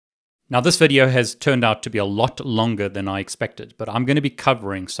Now this video has turned out to be a lot longer than I expected, but I'm going to be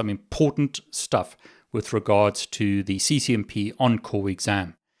covering some important stuff with regards to the CCNP Encor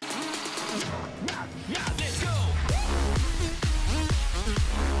exam.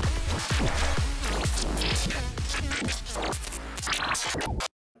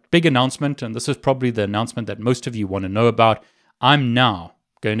 Big announcement, and this is probably the announcement that most of you want to know about. I'm now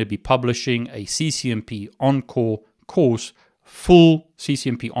going to be publishing a CCNP Encor course, full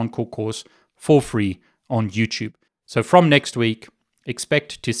CCNP Encor course for free on YouTube. So from next week,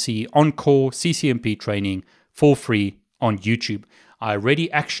 expect to see Encor CCNP training for free on YouTube. I already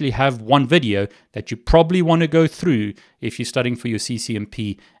actually have one video that you probably want to go through if you're studying for your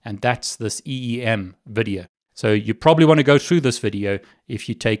CCNP, and that's this EEM video. So you probably want to go through this video if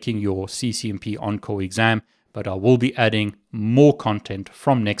you're taking your CCNP Encor exam, but I will be adding more content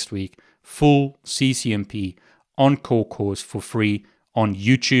from next week, full CCNP Encor course for free on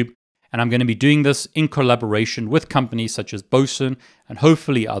YouTube. And I'm going to be doing this in collaboration with companies such as Bosun and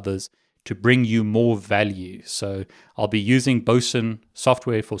hopefully others to bring you more value. So I'll be using Bosun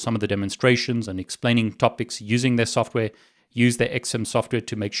software for some of the demonstrations and explaining topics using their software, use their XM software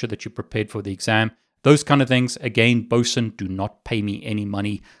to make sure that you're prepared for the exam. Those kind of things. Again, Bosun do not pay me any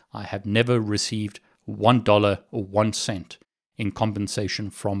money. I have never received $1 or 1 cent in compensation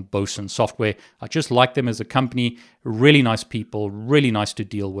from Bosun software. I just like them as a company. Really nice people, really nice to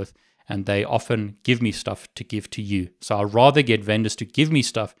deal with, and they often give me stuff to give to you. So I'd rather get vendors to give me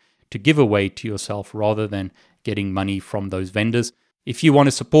stuff to give away to yourself rather than getting money from those vendors. If you want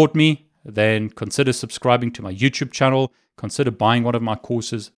to support me, then consider subscribing to my YouTube channel. Consider buying one of my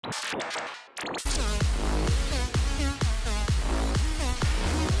courses.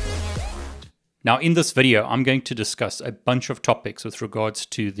 Now in this video, I'm going to discuss a bunch of topics with regards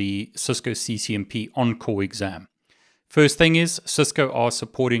to the Cisco CCNP Encor exam. First thing is, Cisco are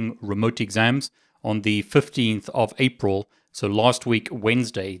supporting remote exams on the 15th of April. So last week,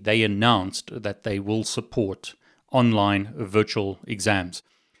 Wednesday, they announced that they will support online virtual exams.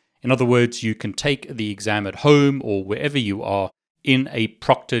 In other words, you can take the exam at home or wherever you are in a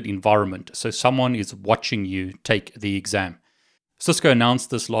proctored environment. So someone is watching you take the exam. Cisco announced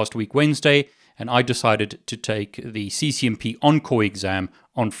this last week, Wednesday, and I decided to take the CCNP Encor exam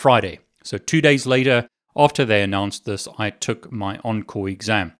on Friday. So 2 days later, after they announced this, I took my Encor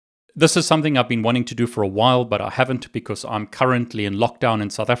exam. This is something I've been wanting to do for a while, but I haven't because I'm currently in lockdown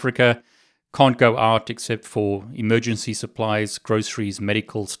in South Africa. Can't go out except for emergency supplies, groceries,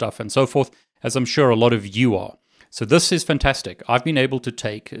 medical stuff, and so forth, as I'm sure a lot of you are. So this is fantastic. I've been able to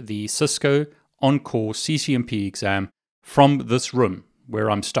take the Cisco Encor CCNP exam from this room where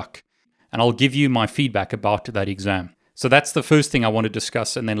I'm stuck. And I'll give you my feedback about that exam. So that's the first thing I want to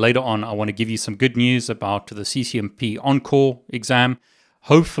discuss. And then later on, I want to give you some good news about the CCNP Encor exam.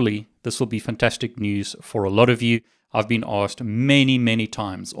 Hopefully, this will be fantastic news for a lot of you. I've been asked many, many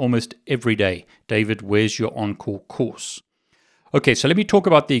times, almost every day, David, where's your Encor course? Okay, so let me talk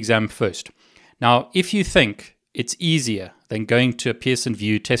about the exam first. Now, if you think it's easier than going to a Pearson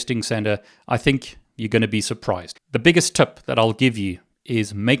VUE testing center, I think you're going to be surprised. The biggest tip that I'll give you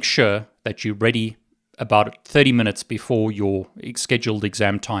is make sure that you're ready about 30 minutes before your scheduled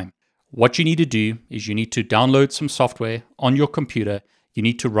exam time. What you need to do is you need to download some software on your computer. You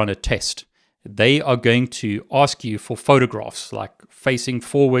need to run a test. They are going to ask you for photographs, like facing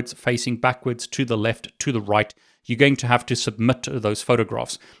forwards, facing backwards, to the left, to the right. You're going to have to submit those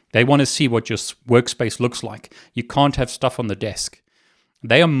photographs. They want to see what your workspace looks like. You can't have stuff on the desk.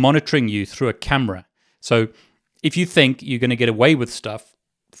 They are monitoring you through a camera. So if you think you're going to get away with stuff,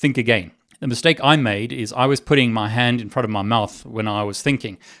 think again. The mistake I made is I was putting my hand in front of my mouth when I was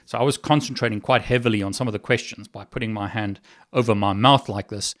thinking. So I was concentrating quite heavily on some of the questions by putting my hand over my mouth like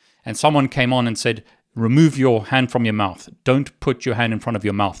this. And someone came on and said, remove your hand from your mouth. Don't put your hand in front of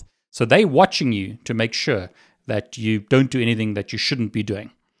your mouth. So they're watching you to make sure that you don't do anything that you shouldn't be doing.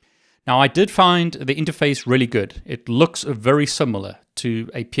 Now, I did find the interface really good. It looks very similar to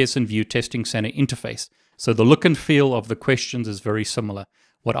a Pearson VUE Testing Center interface. So the look and feel of the questions is very similar.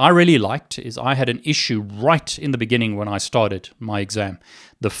 What I really liked is I had an issue right in the beginning when I started my exam.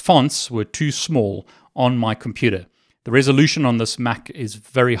 The fonts were too small on my computer. The resolution on this Mac is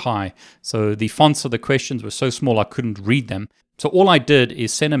very high. So the fonts of the questions were so small I couldn't read them. So all I did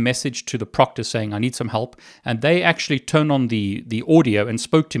is send a message to the proctor saying I need some help. And they actually turned on the audio and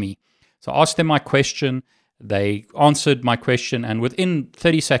spoke to me. So I asked them my question. They answered my question, and within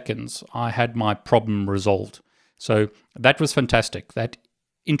 30 seconds, I had my problem resolved. So that was fantastic. That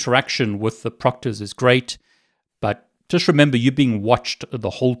interaction with the proctors is great, but just remember you're being watched the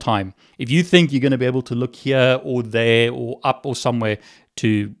whole time. If you think you're going to be able to look here or there or up or somewhere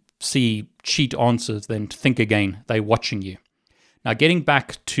to see cheat answers, then think again. They're watching you. Now, getting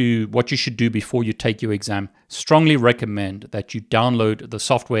back to what you should do before you take your exam, strongly recommend that you download the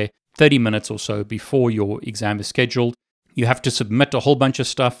software 30 minutes or so before your exam is scheduled. You have to submit a whole bunch of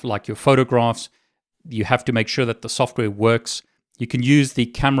stuff like your photographs. You have to make sure that the software works. You can use the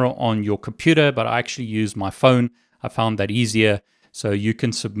camera on your computer, but I actually use my phone. I found that easier. So you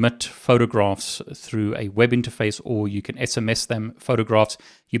can submit photographs through a web interface, or you can SMS them photographs.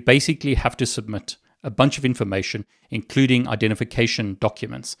 You basically have to submit a bunch of information, including identification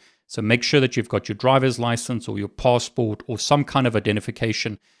documents. So make sure that you've got your driver's license or your passport or some kind of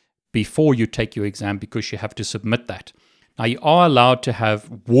identification before you take your exam, because you have to submit that. Now, you are allowed to have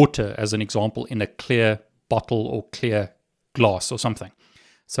water, as an example, in a clear bottle or clear glass or something.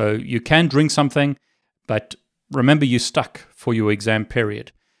 So you can drink something, but remember, you're stuck for your exam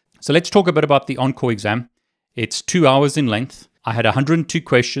period. So let's talk a bit about the ENCOR exam. It's 2 hours in length. I had 102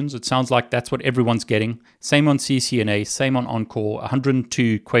 questions. It sounds like that's what everyone's getting. Same on CCNA, same on ENCOR,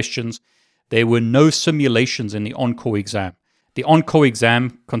 102 questions. There were no simulations in the ENCOR exam. The ENCOR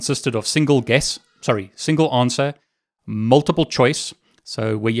exam consisted of single answer, multiple choice,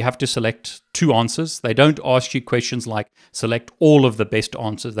 so where you have to select 2 answers. They don't ask you questions like select all of the best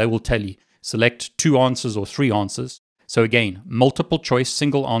answers. They will tell you select 2 answers or 3 answers. So again, multiple choice,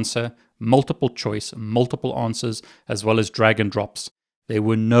 single answer, multiple choice, multiple answers, as well as drag and drops. There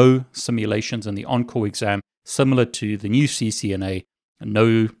were no simulations in the ENCOR exam, similar to the new CCNA,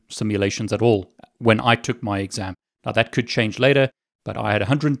 no simulations at all when I took my exam. Now that could change later, but I had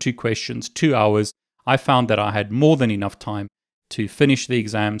 102 questions, 2 hours. I found that I had more than enough time to finish the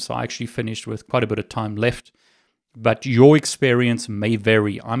exam, so I actually finished with quite a bit of time left. But your experience may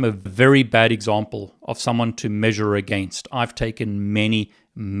vary. I'm a very bad example of someone to measure against. I've taken many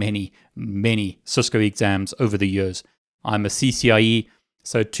Cisco exams over the years. I'm a CCIE,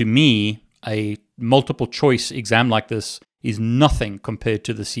 so to me, a multiple choice exam like this is nothing compared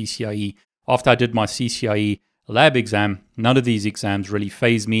to the CCIE. After I did my CCIE lab exam, none of these exams really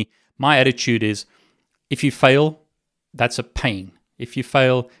faze me. My attitude is, if you fail, that's a pain. If you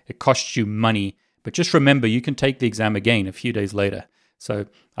fail, it costs you money. But just remember, you can take the exam again a few days later. So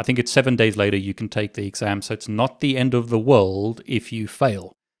I think it's 7 days later you can take the exam. So it's not the end of the world if you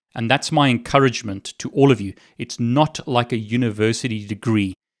fail. And that's my encouragement to all of you. It's not like a university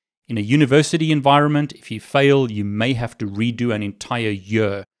degree. In a university environment, if you fail, you may have to redo an entire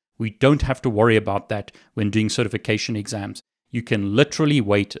year. We don't have to worry about that when doing certification exams. You can literally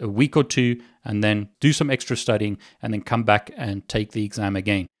wait a week or 2 and then do some extra studying and then come back and take the exam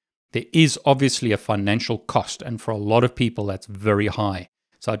again. There is obviously a financial cost, and for a lot of people that's very high.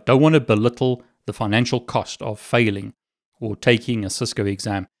 So I don't want to belittle the financial cost of failing or taking a Cisco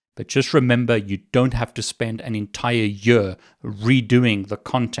exam, but just remember, you don't have to spend an entire year redoing the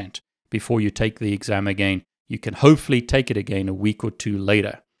content before you take the exam again. You can hopefully take it again a week or 2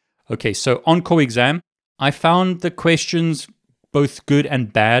 later. Okay, so ENCOR exam, I found the questions both good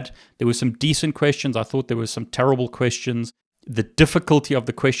and bad. There were some decent questions. I thought there were some terrible questions. The difficulty of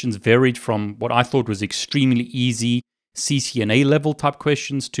the questions varied from what I thought was extremely easy CCNA level type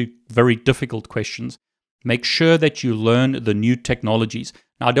questions to very difficult questions. Make sure that you learn the new technologies.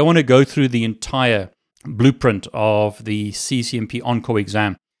 Now, I don't want to go through the entire blueprint of the CCNP ENCOR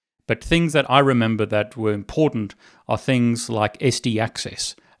exam, but things that I remember that were important are things like SD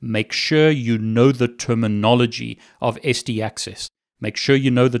access. Make sure you know the terminology of SD access. Make sure you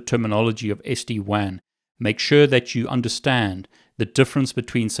know the terminology of SD-WAN. Make sure that you understand the difference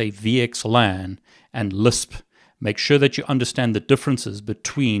between, say, VXLAN and Lisp. Make sure that you understand the differences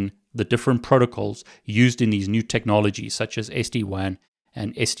between the different protocols used in these new technologies, such as SD-WAN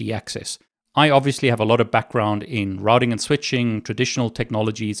and SD access. I obviously have a lot of background in routing and switching, traditional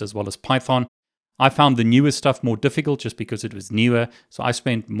technologies, as well as Python. I found the newer stuff more difficult just because it was newer, so I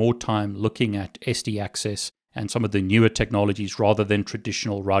spent more time looking at SD access and some of the newer technologies rather than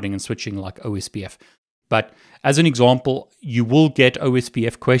traditional routing and switching like OSPF. But as an example, you will get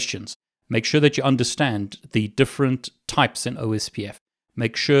OSPF questions. Make sure that you understand the different types in OSPF.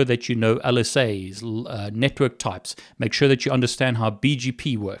 Make sure that you know LSAs, network types. Make sure that you understand how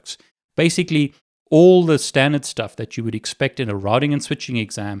BGP works. Basically, all the standard stuff that you would expect in a routing and switching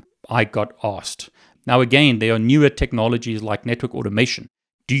exam, I got asked. Now again, there are newer technologies like network automation.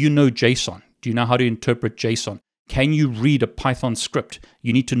 Do you know JSON? Do you know how to interpret JSON? Can you read a Python script?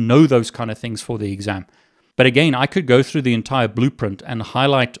 You need to know those kind of things for the exam. But again, I could go through the entire blueprint and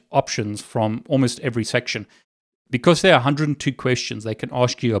highlight options from almost every section. Because there are 102 questions, they can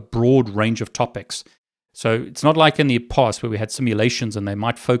ask you a broad range of topics. So it's not like in the past where we had simulations and they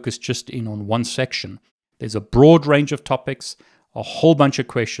might focus just in on one section. There's a broad range of topics. a whole bunch of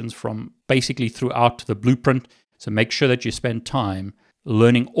questions from basically throughout the blueprint. So make sure that you spend time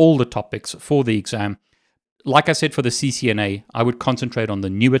learning all the topics for the exam. Like I said, for the CCNA, I would concentrate on the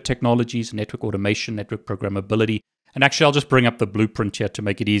newer technologies, network automation, network programmability. And actually, I'll just bring up the blueprint here to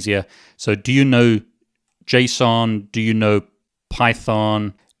make it easier. So do you know JSON? Do you know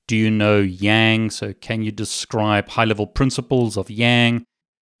Python? Do you know Yang? So can you describe high-level principles of Yang?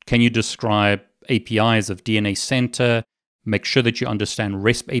 Can you describe APIs of DNA Center? Make sure that you understand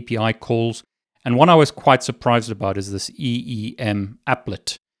REST API calls. And one I was quite surprised about is this EEM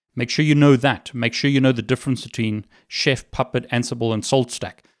applet. Make sure you know that. Make sure you know the difference between Chef, Puppet, Ansible, and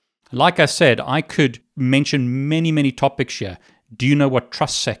SaltStack. Like I said, I could mention many, many topics here. Do you know what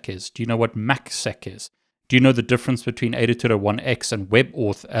TrustSec is? Do you know what MacSec is? Do you know the difference between 802.1x and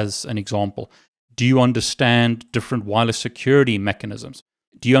WebAuth as an example? Do you understand different wireless security mechanisms?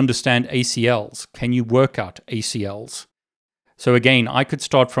 Do you understand ACLs? Can you work out ACLs? So again, I could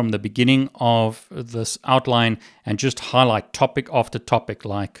start from the beginning of this outline and just highlight topic after topic,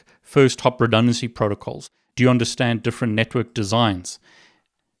 like first hop redundancy protocols. Do you understand different network designs?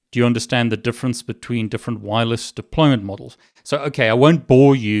 Do you understand the difference between different wireless deployment models? So, okay, I won't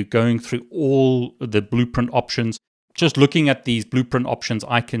bore you going through all the blueprint options. Just looking at these blueprint options,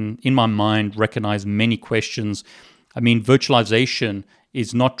 I can, in my mind, recognize many questions. I mean, virtualization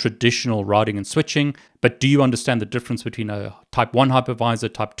is not traditional routing and switching, but do you understand the difference between a type 1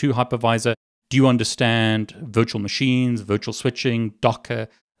 hypervisor, type 2 hypervisor? Do you understand virtual machines, virtual switching, Docker,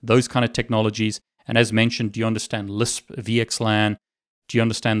 those kind of technologies? And as mentioned, do you understand Lisp, VXLAN? Do you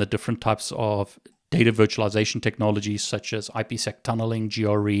understand the different types of data virtualization technologies such as IPsec tunneling,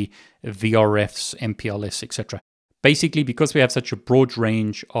 GRE, VRFs, MPLS, etc.? Basically, because we have such a broad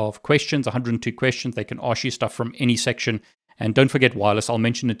range of questions, 102 questions, they can ask you stuff from any section. And don't forget wireless. I'll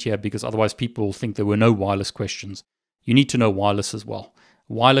mention it here because otherwise people will think there were no wireless questions. You need to know wireless as well.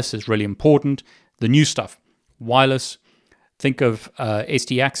 Wireless is really important. The new stuff, wireless, think of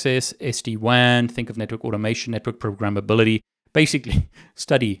SD access, SD-WAN, think of network automation, network programmability. Basically,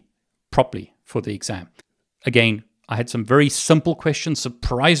 study properly for the exam. Again, I had some very simple questions,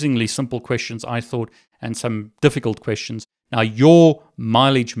 surprisingly simple questions, I thought, and some difficult questions. Now, your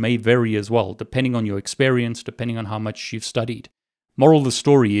mileage may vary as well, depending on your experience, depending on how much you've studied. Moral of the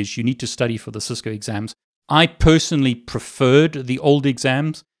story is you need to study for the Cisco exams. I personally preferred the old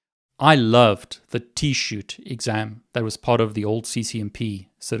exams. I loved the T-Shoot exam that was part of the old CCNP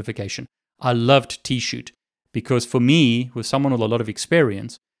certification. I loved T-Shoot because for me, with someone with a lot of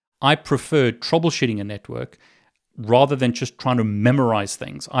experience, I preferred troubleshooting a network rather than just trying to memorize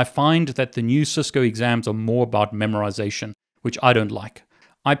things. I find that the new Cisco exams are more about memorization, which I don't like.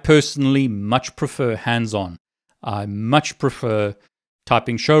 I personally much prefer hands-on. I much prefer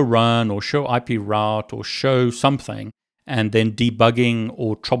typing show run or show IP route or show something and then debugging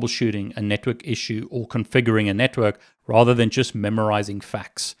or troubleshooting a network issue or configuring a network rather than just memorizing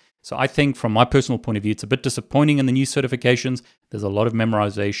facts. So I think from my personal point of view, it's a bit disappointing in the new certifications. There's a lot of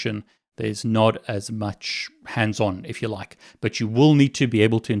memorization. There's not as much hands-on, if you like, but you will need to be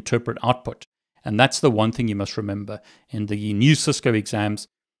able to interpret output. And that's the one thing you must remember. In the new Cisco exams,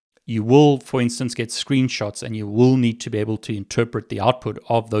 you will, for instance, get screenshots and you will need to be able to interpret the output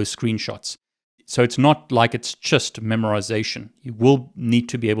of those screenshots. So it's not like it's just memorization. You will need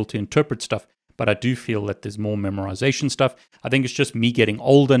to be able to interpret stuff, but I do feel that there's more memorization stuff. I think it's just me getting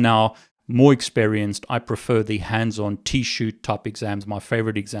older now, more experienced. I prefer the hands-on T-Shoot type exams, my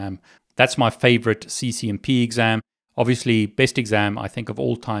favorite exam. That's my favorite CCNP exam. Obviously, best exam I think of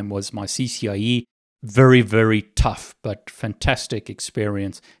all time was my CCIE. Very, very tough, but fantastic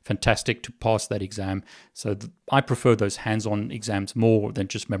experience. Fantastic to pass that exam. So I prefer those hands-on exams more than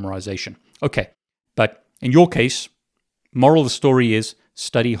just memorization. Okay, but in your case, moral of the story is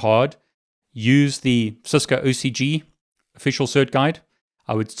study hard. Use the Cisco OCG official cert guide.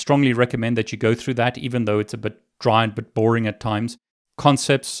 I would strongly recommend that you go through that, even though it's a bit dry and a bit boring at times.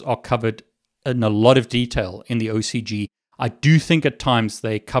 Concepts are covered in a lot of detail in the OCG. I do think at times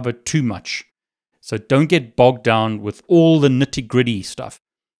they cover too much. So don't get bogged down with all the nitty-gritty stuff.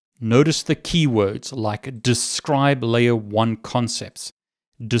 Notice the keywords like describe layer 1 concepts.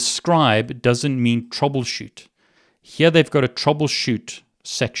 Describe doesn't mean troubleshoot. Here they've got a troubleshoot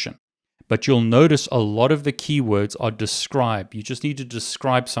section. But you'll notice a lot of the keywords are describe. You just need to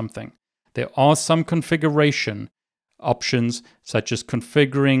describe something. There are some configuration options such as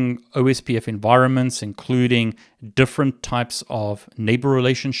configuring OSPF environments, including different types of neighbor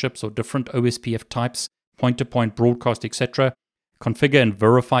relationships or different OSPF types, point-to-point broadcast, etc. Configure and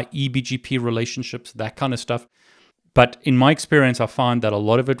verify eBGP relationships, that kind of stuff. But in my experience, I found that a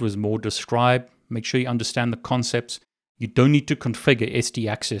lot of it was more describe. Make sure you understand the concepts. You don't need to configure SD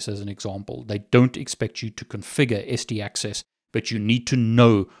access as an example. They don't expect you to configure SD access, but you need to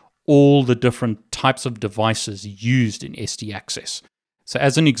know all the different types of devices used in SD access. So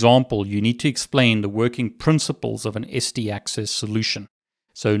as an example, you need to explain the working principles of an SD access solution.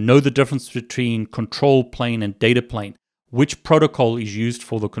 So know the difference between control plane and data plane. Which protocol is used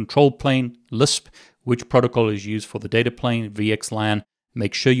for the control plane, Lisp, which protocol is used for the data plane, VXLAN.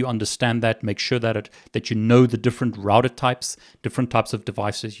 Make sure you understand that. Make sure that you know the different router types, different types of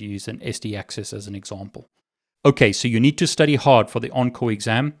devices used in SD access as an example. Okay, so you need to study hard for the ENCOR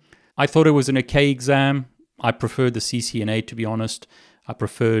exam. I thought it was an okay exam. I preferred the CCNA, to be honest. I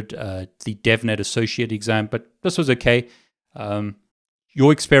preferred the Devnet associate exam, but this was okay.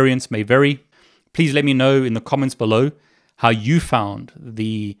 Your experience may vary. Please let me know in the comments below how you found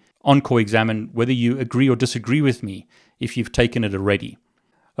the ENCOR exam and whether you agree or disagree with me if you've taken it already.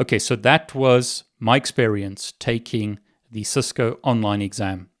 Okay, so that was my experience taking the Cisco online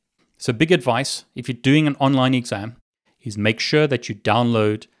exam. So big advice, if you're doing an online exam, is make sure that you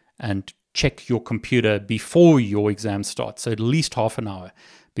download and check your computer before your exam starts. So at least half an hour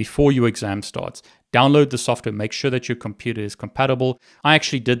before your exam starts. Download the software, make sure that your computer is compatible. I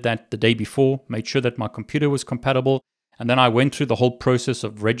actually did that the day before, made sure that my computer was compatible. And then I went through the whole process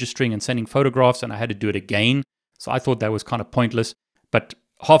of registering and sending photographs, and I had to do it again. So I thought that was kind of pointless. But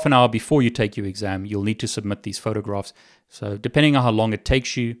half an hour before you take your exam, you'll need to submit these photographs. So depending on how long it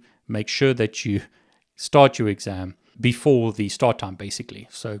takes you, make sure that you start your exam before the start time, basically.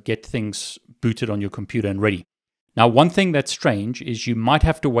 So get things booted on your computer and ready. Now, one thing that's strange is you might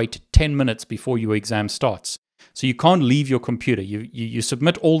have to wait 10 minutes before your exam starts. So you can't leave your computer. You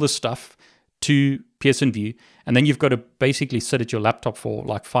submit all the stuff to Pearson VUE, and then you've got to basically sit at your laptop for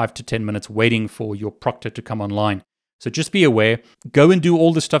like 5 to 10 minutes waiting for your proctor to come online. So just be aware, go and do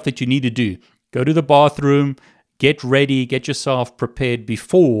all the stuff that you need to do. Go to the bathroom, get ready, get yourself prepared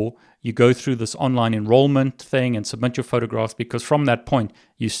before you go through this online enrollment thing and submit your photographs, because from that point,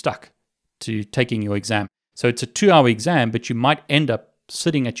 you're stuck to taking your exam. So it's a 2-hour exam, but you might end up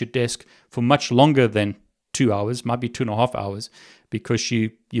sitting at your desk for much longer than 2 hours, might be 2.5 hours, because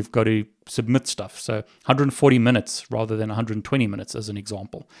you've got to submit stuff. So 140 minutes rather than 120 minutes, as an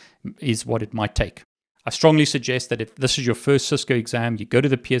example, is what it might take. I strongly suggest that if this is your first Cisco exam, you go to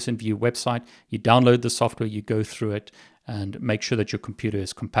the Pearson VUE website, you download the software, you go through it, and make sure that your computer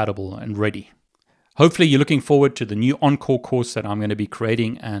is compatible and ready. Hopefully you're looking forward to the new ENCOR course that I'm going to be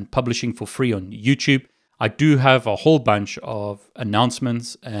creating and publishing for free on YouTube. I do have a whole bunch of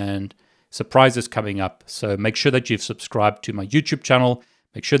announcements and surprises coming up, so make sure that you've subscribed to my YouTube channel.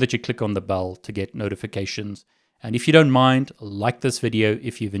 Make sure that you click on the bell to get notifications. And if you don't mind, like this video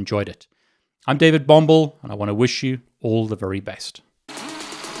if you've enjoyed it. I'm David Bombal, and I want to wish you all the very best.